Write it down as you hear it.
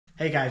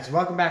Hey guys,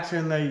 welcome back to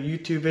another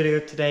YouTube video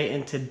today.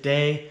 And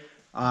today,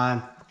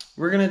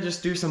 we're gonna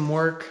just do some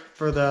work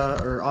for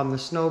on the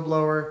snow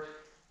blower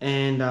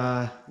and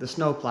the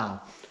snow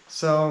plow.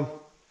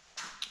 So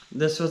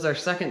this was our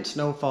second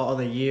snowfall of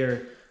the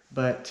year,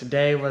 but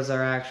today was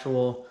our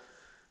actual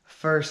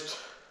first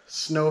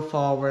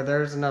snowfall where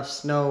there's enough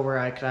snow where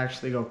I could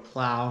actually go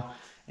plow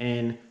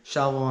and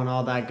shovel and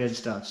all that good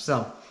stuff.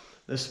 So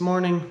this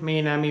morning, me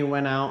and Emmy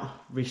went out.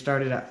 We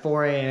started at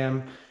 4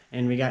 a.m.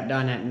 and we got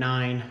done at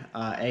 9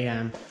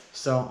 a.m.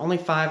 So only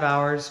 5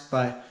 hours,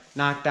 but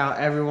knocked out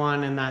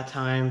everyone in that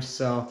time.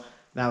 So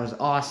that was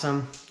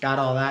awesome. Got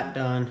all that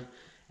done.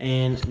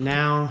 And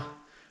now,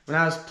 when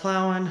I was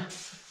plowing,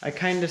 I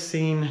kind of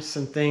seen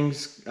some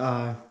things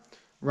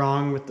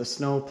wrong with the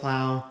snow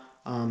plow.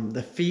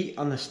 The feet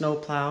on the snow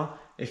plow,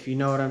 if you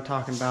know what I'm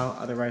talking about.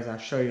 Otherwise, I'll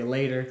show you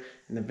later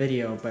in the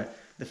video. But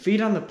the feet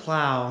on the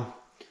plow,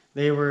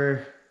 they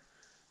were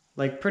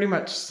like pretty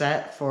much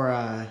set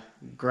for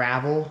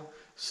gravel.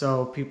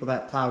 So people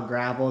that plow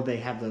gravel, they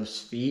have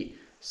those feet,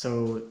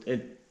 so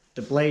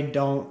the blade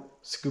don't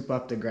scoop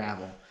up the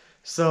gravel.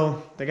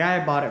 So the guy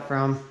I bought it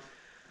from,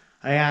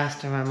 I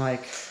asked him, I'm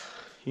like,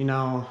 you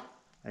know,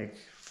 like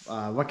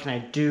what can I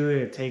do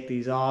to take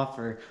these off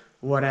or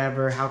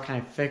whatever, how can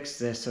I fix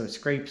this so it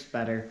scrapes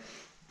better?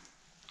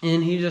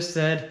 And he just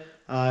said,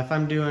 if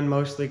I'm doing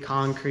mostly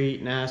concrete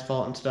and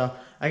asphalt and stuff,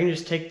 I can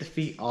just take the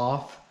feet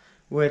off,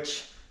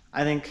 which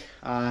I think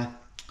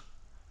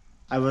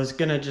I was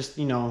gonna just,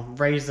 you know,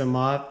 raise them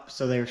up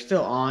so they were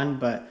still on,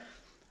 but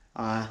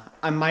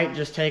I might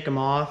just take them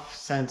off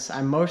since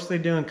I'm mostly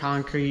doing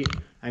concrete.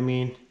 I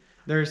mean,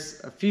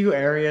 there's a few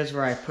areas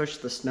where I push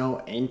the snow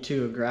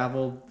into a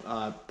gravel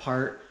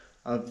part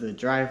of the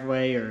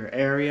driveway or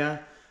area,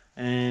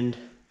 and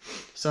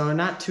so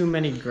not too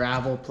many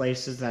gravel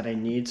places that I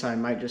need, so I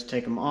might just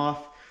take them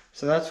off.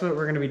 So that's what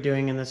we're gonna be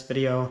doing in this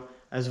video,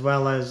 as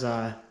well as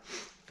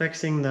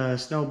fixing the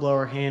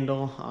snowblower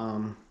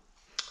handle.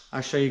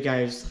 I'll show you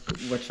guys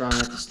what's wrong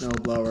with the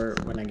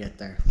snowblower when I get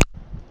there.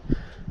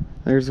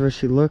 There's what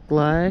she looked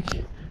like.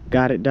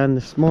 Got it done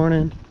this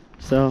morning.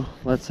 So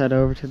let's head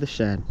over to the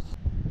shed.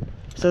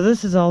 So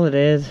this is all it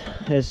is.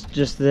 It's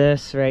just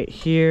this right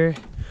here.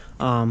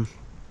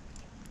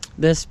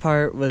 This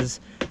part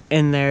was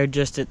in there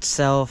just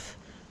itself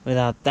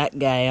without that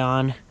guy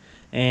on.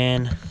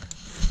 And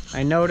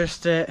I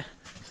noticed it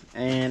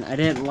and I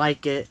didn't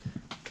like it.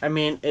 I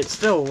mean, it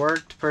still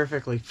worked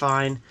perfectly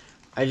fine.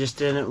 I just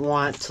didn't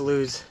want to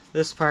lose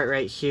this part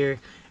right here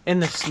in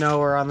the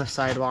snow or on the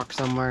sidewalk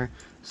somewhere,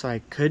 so I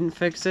couldn't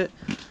fix it.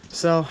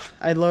 So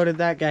I loaded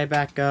that guy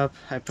back up.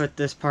 I put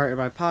this part in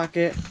my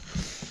pocket,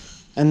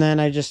 and then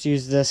I just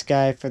used this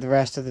guy for the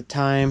rest of the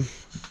time.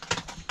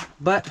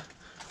 But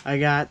I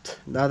got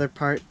the other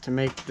part to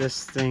make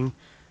this thing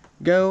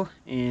go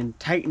and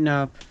tighten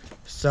up,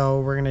 so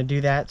we're gonna do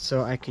that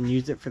so I can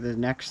use it for the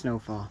next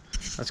snowfall.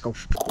 Let's go.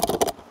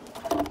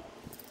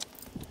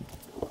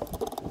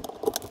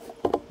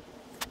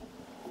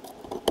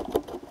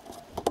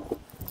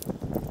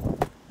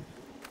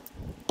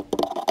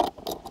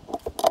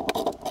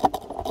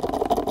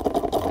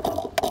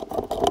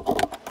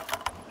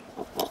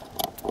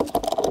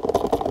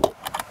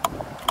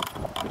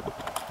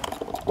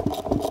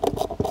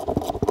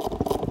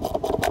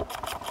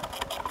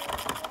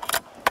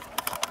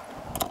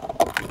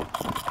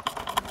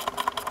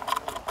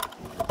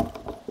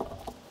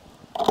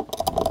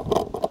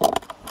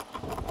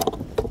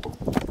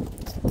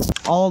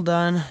 All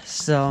done,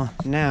 so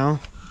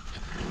now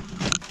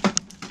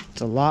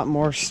it's a lot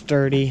more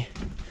sturdy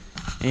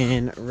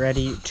and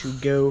ready to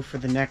go for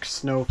the next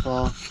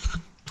snowfall.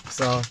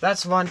 So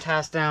that's one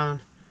task down,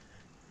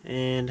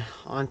 and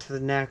on to the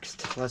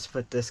next. Let's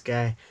put this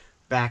guy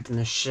back in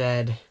the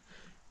shed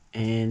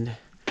and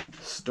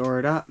store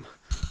it up.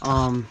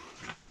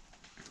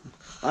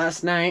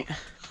 Last night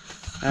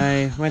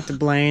I went to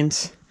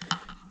Blaine's.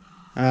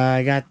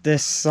 I got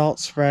this salt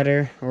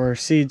spreader or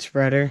seed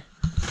spreader.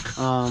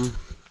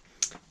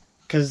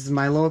 Because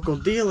my local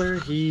dealer,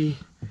 he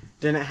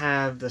didn't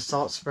have the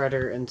salt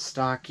spreader in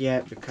stock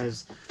yet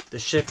because the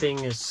shipping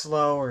is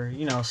slow or,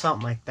 you know,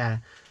 something like that.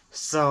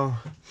 So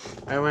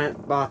I went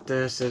and bought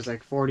this. It was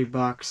like 40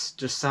 bucks,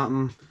 just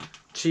something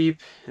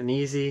cheap and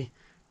easy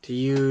to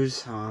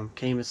use.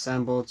 Came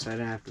assembled, so I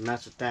didn't have to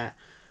mess with that.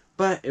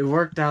 But it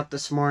worked out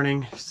this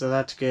morning, so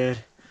that's good.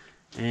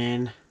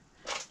 And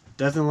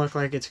doesn't look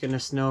like it's gonna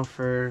snow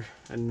for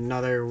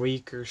another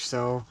week or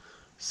so.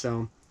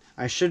 So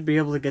I should be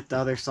able to get the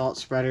other salt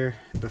spreader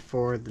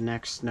before the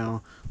next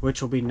snow,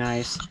 which will be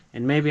nice.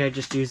 And maybe I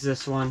just use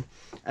this one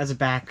as a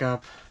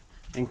backup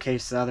in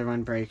case the other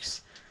one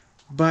breaks.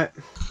 But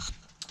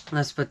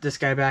let's put this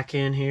guy back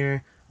in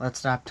here. Let's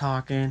stop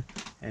talking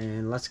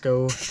and let's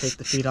go take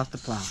the feet off the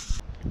plow.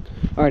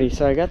 Alrighty,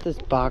 so I got this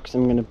box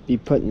I'm gonna be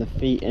putting the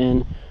feet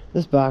in.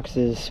 This box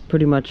is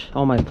pretty much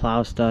all my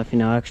plow stuff, you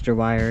know, extra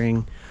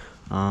wiring,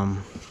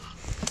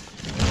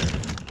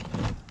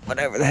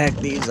 whatever the heck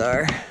these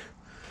are.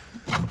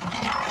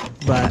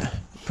 But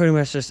pretty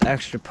much just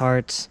extra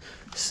parts.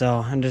 So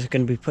I'm just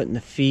going to be putting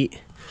the feet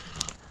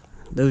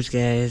those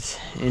guys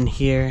in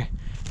here,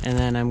 and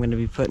then I'm going to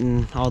be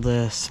putting all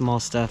the small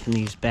stuff in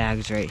these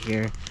bags right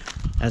here,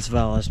 as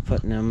well as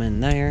putting them in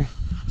there,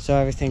 so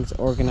everything's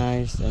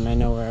organized and I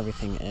know where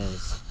everything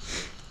is.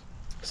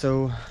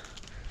 So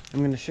I'm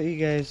going to show you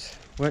guys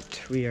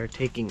what we are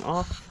taking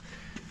off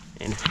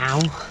and how,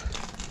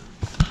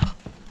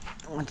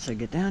 once I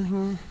get down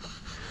here.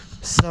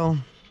 So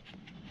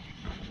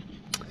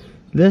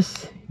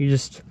this, you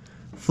just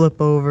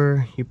flip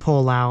over, you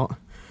pull out,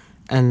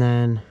 and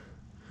then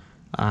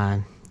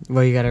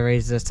well, you got to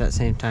raise this at the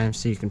same time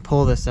so you can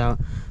pull this out,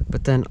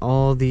 but then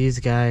all these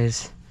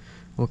guys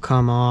will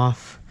come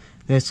off.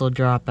 This will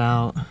drop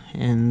out,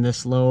 and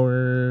this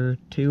lower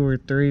 2 or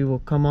 3 will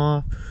come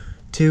off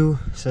too.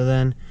 So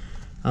then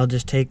I'll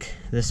just take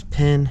this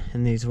pin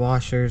and these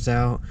washers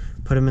out,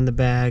 put them in the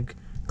bag,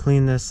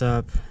 clean this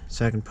up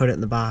so I can put it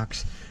in the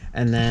box,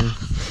 and then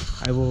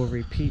I will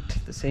repeat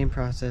the same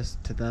process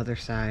to the other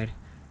side.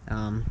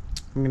 I'm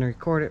gonna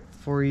record it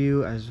for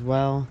you as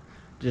well,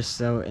 just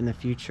so in the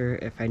future,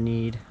 if I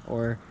need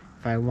or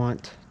if I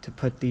want to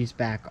put these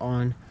back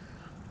on,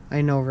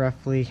 I know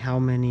roughly how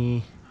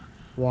many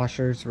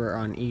washers were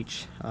on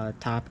each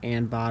top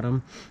and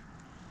bottom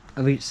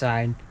of each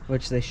side,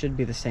 which they should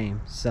be the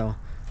same. So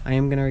I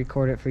am gonna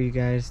record it for you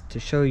guys to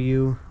show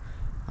you,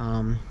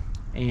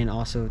 and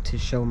also to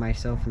show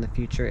myself in the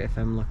future if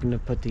I'm looking to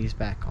put these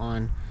back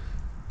on.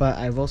 But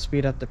I will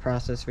speed up the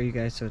process for you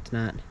guys so it's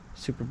not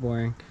super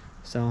boring.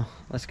 So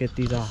let's get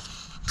these off.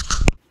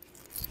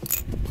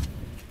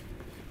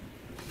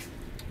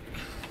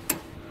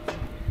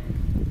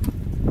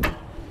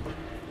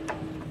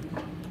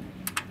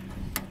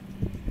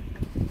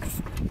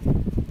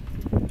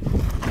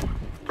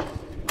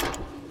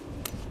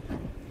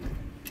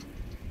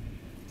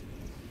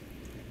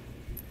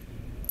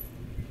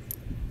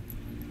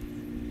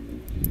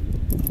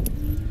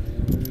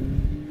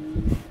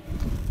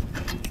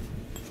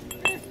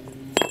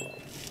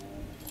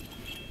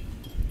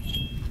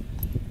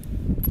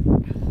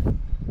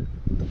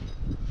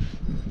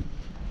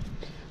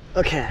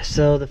 Okay,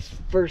 so the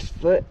first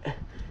foot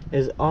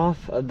is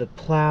off of the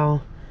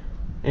plow,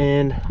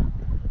 and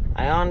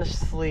I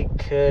honestly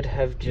could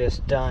have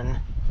just done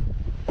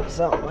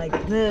something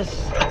like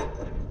this.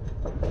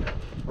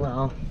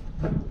 Well,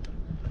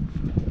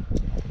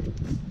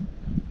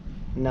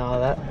 no,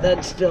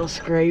 that'd still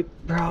scrape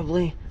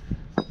probably,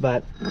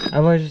 but I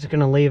was just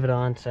gonna leave it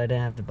on so I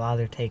didn't have to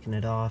bother taking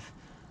it off,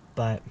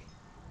 but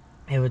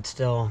it would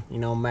still, you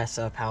know, mess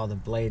up how the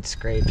blade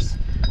scrapes.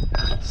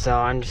 So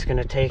I'm just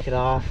gonna take it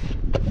off.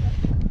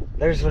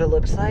 There's what it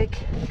looks like,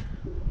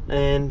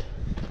 and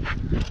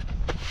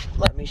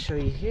let me show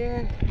you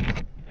here.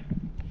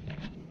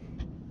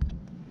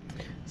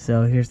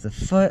 So here's the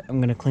foot.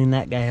 I'm gonna clean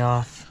that guy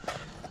off.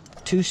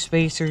 2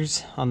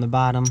 spacers on the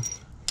bottom,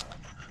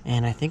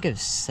 and I think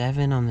it's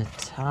 7 on the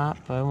top,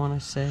 I want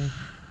to say.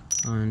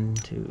 1,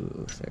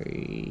 2,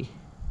 3,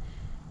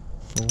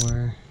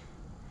 4,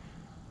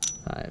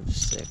 5,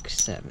 6,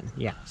 7.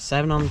 Yeah,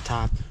 7 on the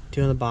top,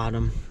 2 on the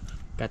bottom.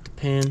 Got the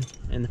pin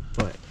and the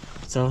foot.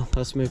 So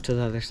let's move to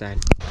the other side.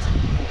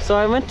 So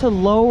I went to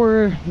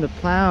lower the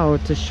plow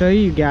to show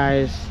you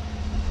guys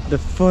the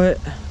foot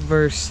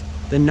versus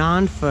the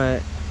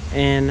non-foot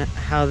and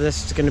how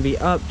this is going to be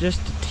up just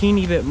a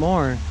teeny bit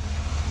more.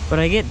 But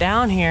I get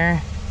down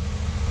here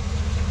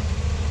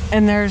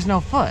and there's no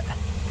foot.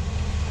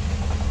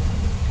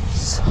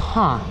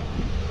 Huh.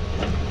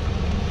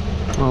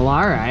 Well,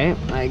 alright,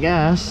 I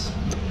guess.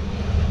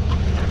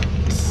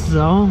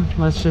 So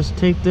let's just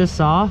take this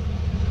off.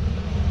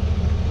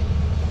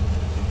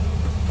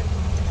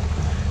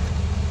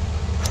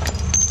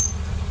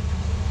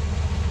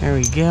 There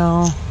we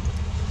go.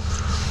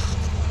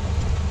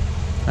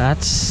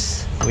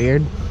 That's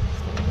weird.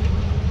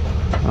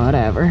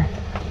 Whatever.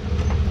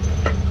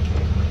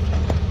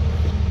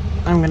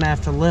 I'm gonna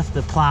have to lift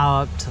the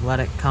plow up to let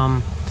it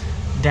come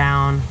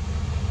down.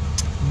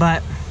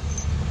 But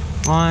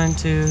 1,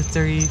 2,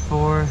 3,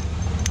 4,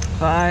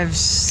 5,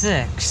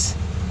 6.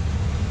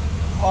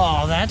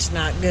 Oh, that's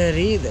not good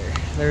either.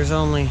 There's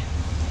only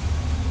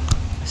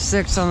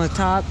 6 on the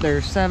top.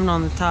 There's 7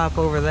 on the top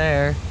over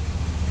there.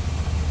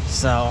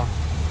 So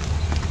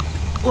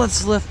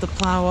let's lift the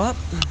plow up.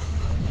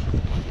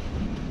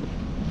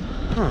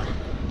 Huh.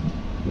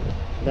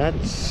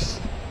 That's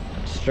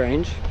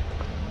strange.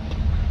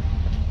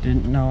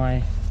 Didn't know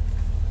I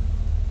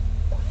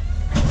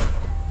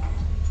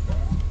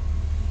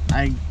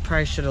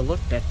probably should have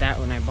looked at that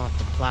when I bought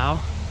the plow.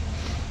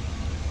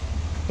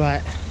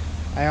 But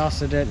I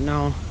also didn't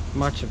know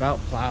much about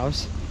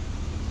plows,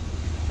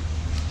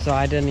 so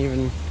I didn't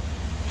even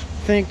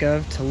think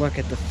of to look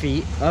at the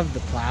feet of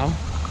the plow.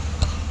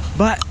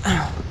 But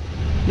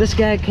this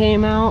guy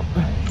came out.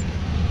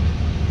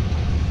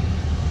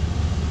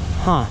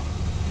 Huh.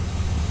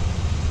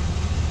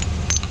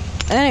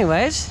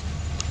 Anyways,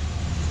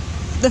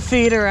 the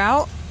feet are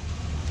out.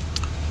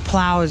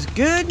 Plow is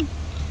good.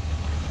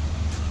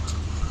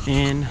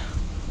 And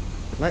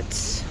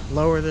let's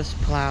lower this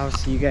plow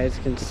so you guys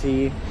can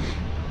see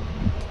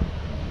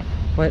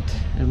what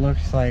it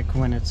looks like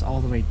when it's all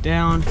the way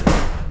down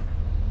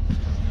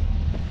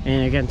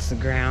and against the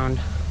ground.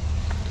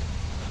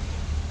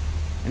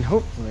 And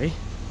hopefully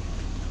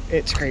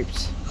it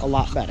scrapes a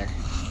lot better.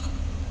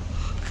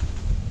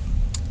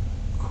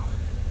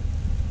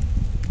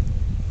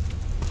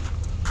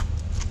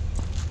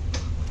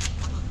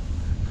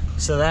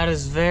 So that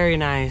is very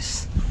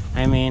nice.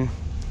 I mean,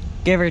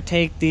 give or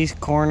take these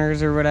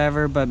corners or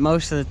whatever, but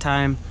most of the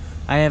time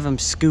I have them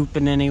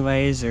scooping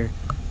anyways, or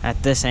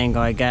at this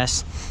angle I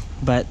guess,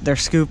 but they're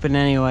scooping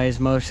anyways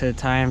most of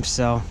the time,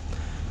 so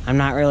I'm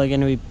not really going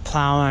to be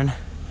plowing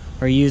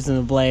or using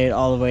the blade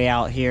all the way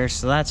out here,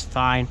 so that's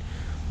fine.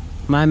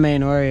 My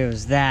main worry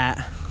was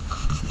that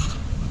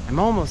I'm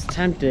almost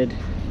tempted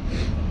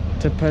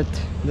to put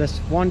this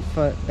 1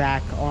 foot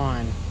back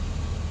on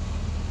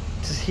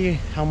to see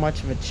how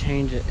much of a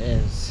change it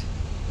is.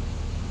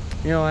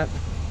 You know what?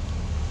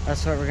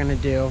 That's what we're gonna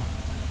do.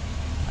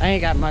 I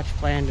ain't got much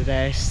planned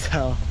today,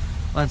 so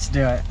let's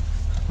do it.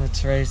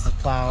 Let's raise the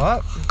plow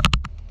up.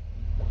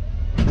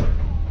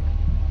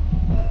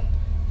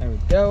 There we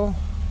go.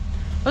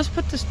 Let's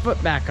put this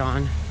foot back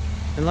on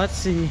and let's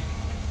see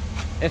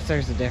if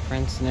there's a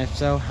difference, and if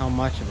so, how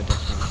much of a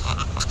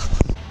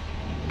difference.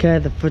 Okay,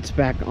 the foot's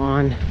back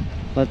on.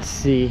 Let's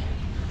see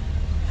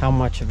how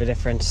much of a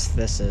difference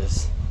this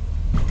is.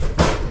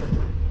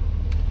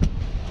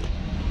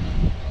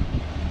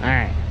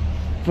 Alright,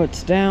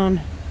 foot's down,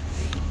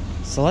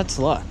 so let's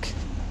look.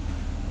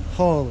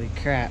 Holy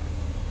crap.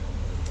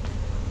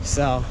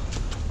 So,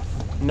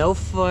 no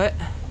foot,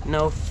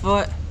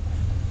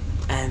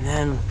 and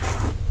then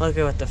look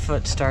at what the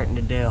foot's starting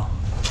to do.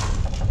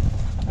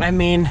 I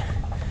mean,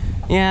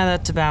 yeah,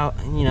 that's about,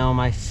 you know,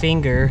 my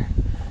finger,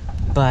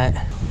 but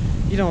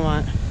you don't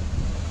want,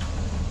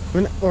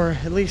 or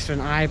at least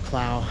when I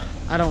plow,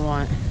 I don't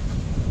want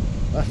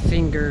a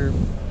finger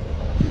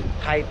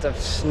height of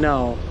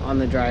snow on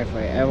the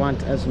driveway. I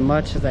want as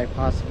much as I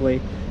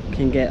possibly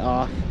can get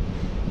off,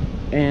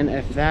 and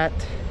if that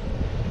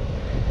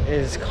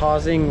is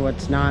causing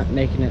what's not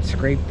making it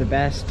scrape the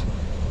best,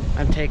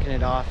 I'm taking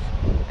it off,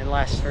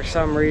 unless for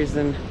some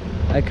reason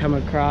I come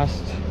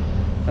across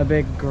a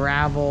big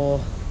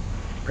gravel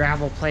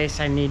place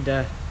I need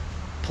to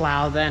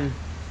plow. Then,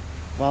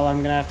 well, I'm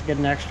gonna have to get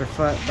an extra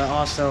foot, but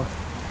also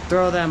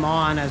throw them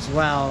on as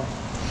well.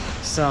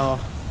 So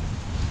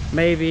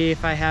maybe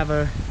if I have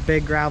a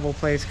big gravel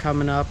place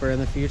coming up or in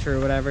the future or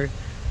whatever,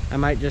 I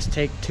might just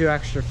take 2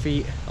 extra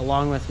feet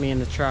along with me in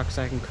the truck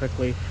so I can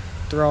quickly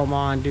throw them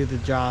on, do the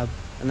job,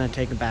 and then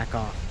take it back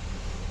off.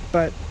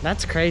 But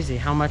that's crazy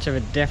how much of a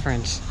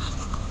difference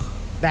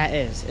that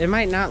is. It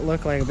might not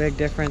look like a big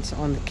difference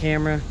on the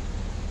camera,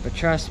 but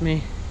trust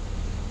me,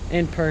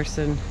 in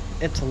person,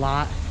 it's a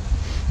lot.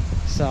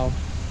 So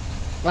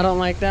I don't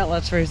like that.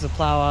 Let's raise the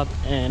plow up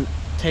and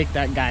take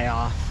that guy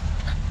off.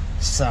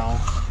 So,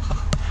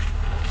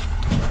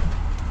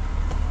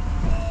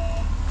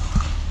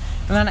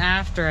 and then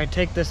after I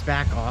take this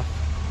back off,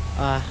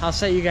 I'll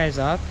set you guys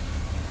up,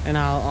 and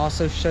I'll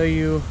also show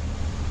you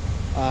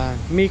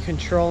me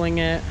controlling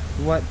it,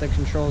 what the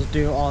controls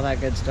do, all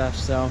that good stuff.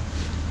 So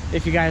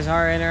if you guys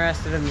are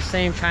interested in the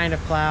same kind of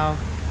plow,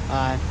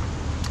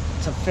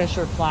 it's a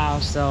Fisher plow,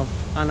 so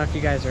I don't know if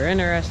you guys are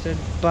interested,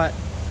 but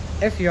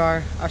if you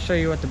are, I'll show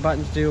you what the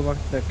buttons do, what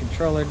the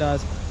controller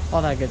does,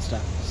 all that good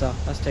stuff. So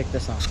let's take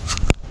this off.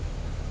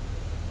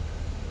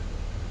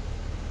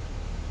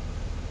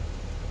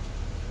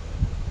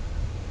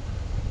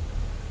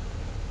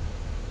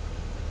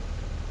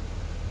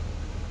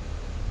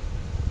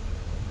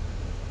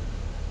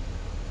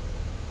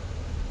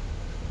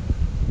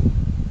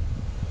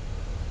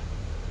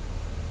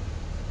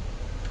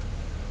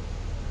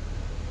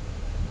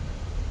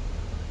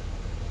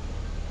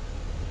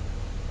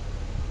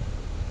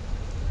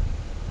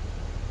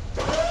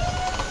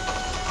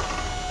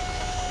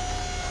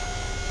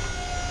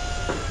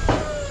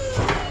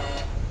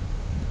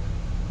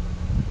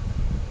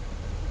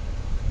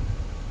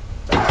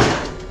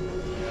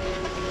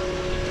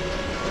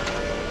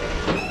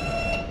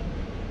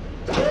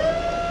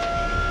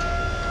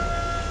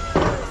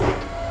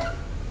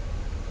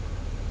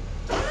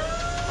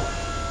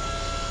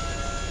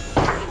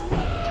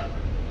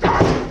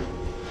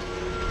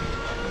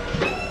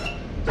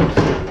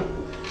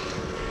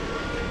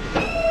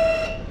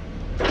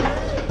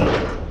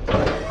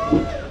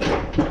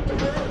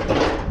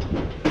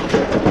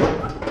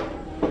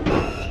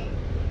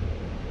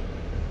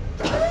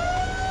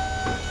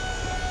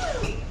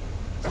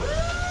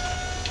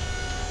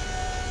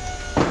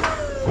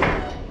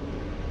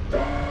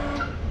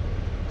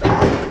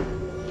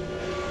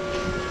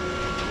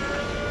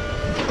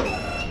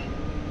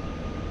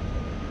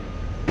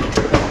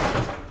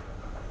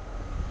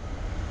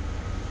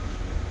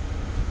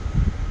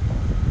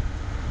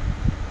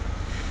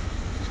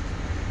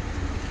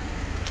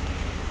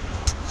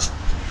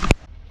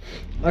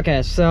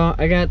 Okay, so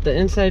I got the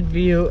inside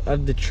view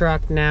of the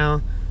truck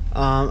now.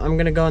 I'm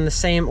gonna go in the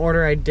same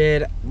order I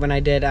did when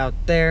I did out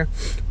there.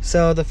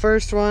 So the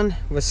first one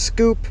was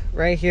scoop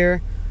right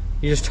here.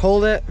 You just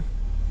hold it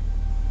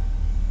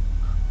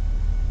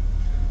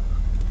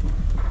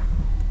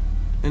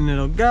and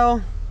it'll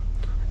go.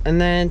 And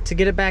then to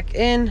get it back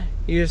in,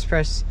 you just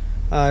press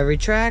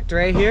retract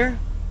right here,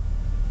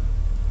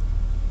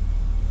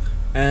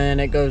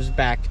 and it goes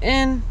back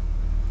in.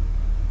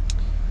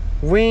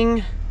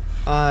 Wing,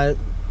 the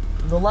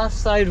left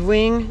side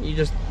wing, you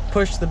just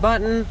push the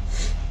button,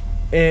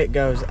 it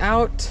goes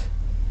out.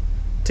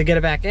 To get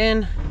it back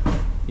in,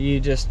 you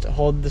just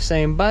hold the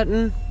same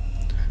button.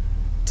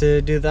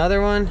 To do the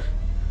other one,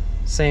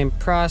 same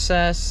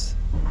process.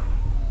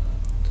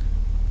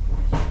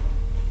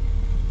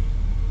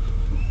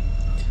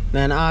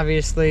 Then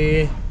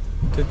obviously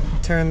to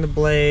turn the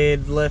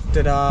blade, lift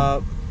it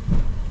up,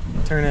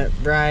 turn it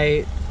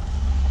right,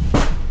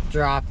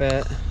 drop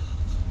it.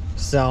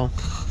 So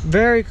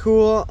very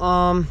cool.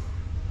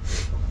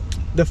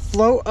 The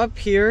float up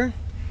here,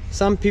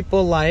 some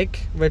people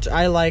like, which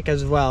I like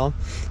as well.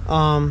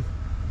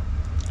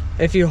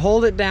 If you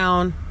hold it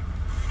down,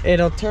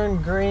 it'll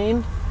turn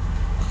green,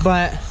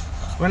 but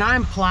when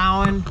I'm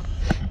plowing,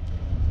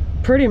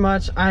 pretty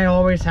much I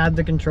always had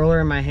the controller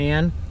in my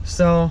hand,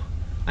 so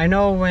I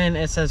know when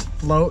it says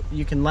float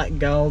you can let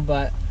go,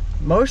 but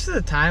most of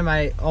the time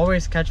I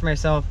always catch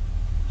myself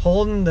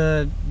holding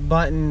the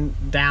button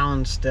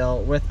down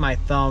still with my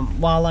thumb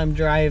while I'm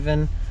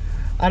driving.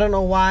 I don't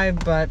know why,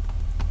 but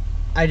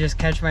I just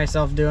catch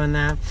myself doing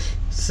that.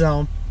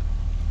 So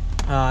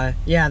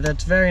yeah,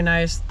 that's very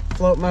nice.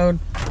 Float mode,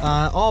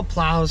 all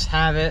plows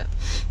have it,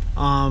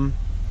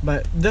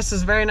 but this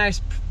is very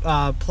nice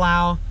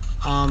plow.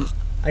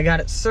 I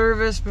got it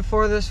serviced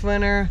before this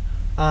winter.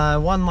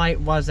 One light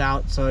was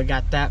out, so I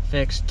got that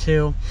fixed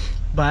too.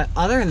 But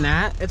other than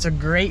that, it's a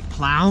great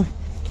plow.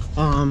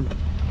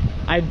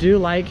 I do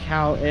like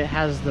how it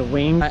has the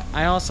wing.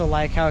 I also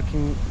like how it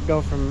can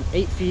go from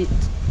 8 feet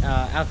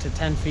out to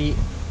 10 feet.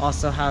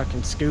 Also how it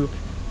can scoop.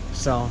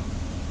 So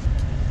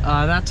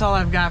that's all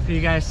I've got for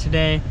you guys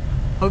today.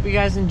 Hope you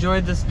guys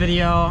enjoyed this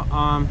video.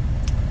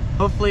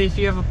 Hopefully if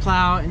you have a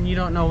plow and you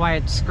don't know why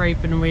it's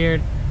scraping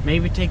weird,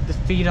 maybe take the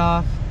feet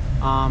off.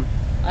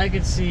 I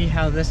could see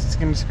how this is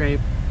gonna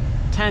scrape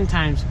 10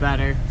 times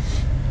better.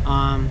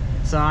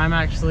 So I'm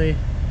actually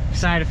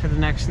excited for the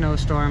next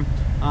snowstorm.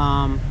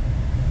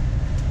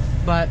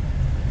 But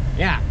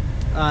yeah,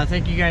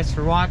 thank you guys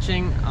for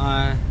watching.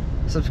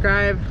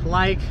 Subscribe,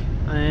 like,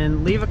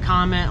 and leave a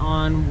comment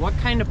on what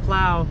kind of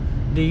plow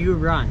do you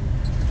run.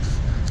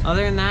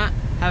 Other than that,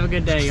 have a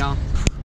good day, y'all.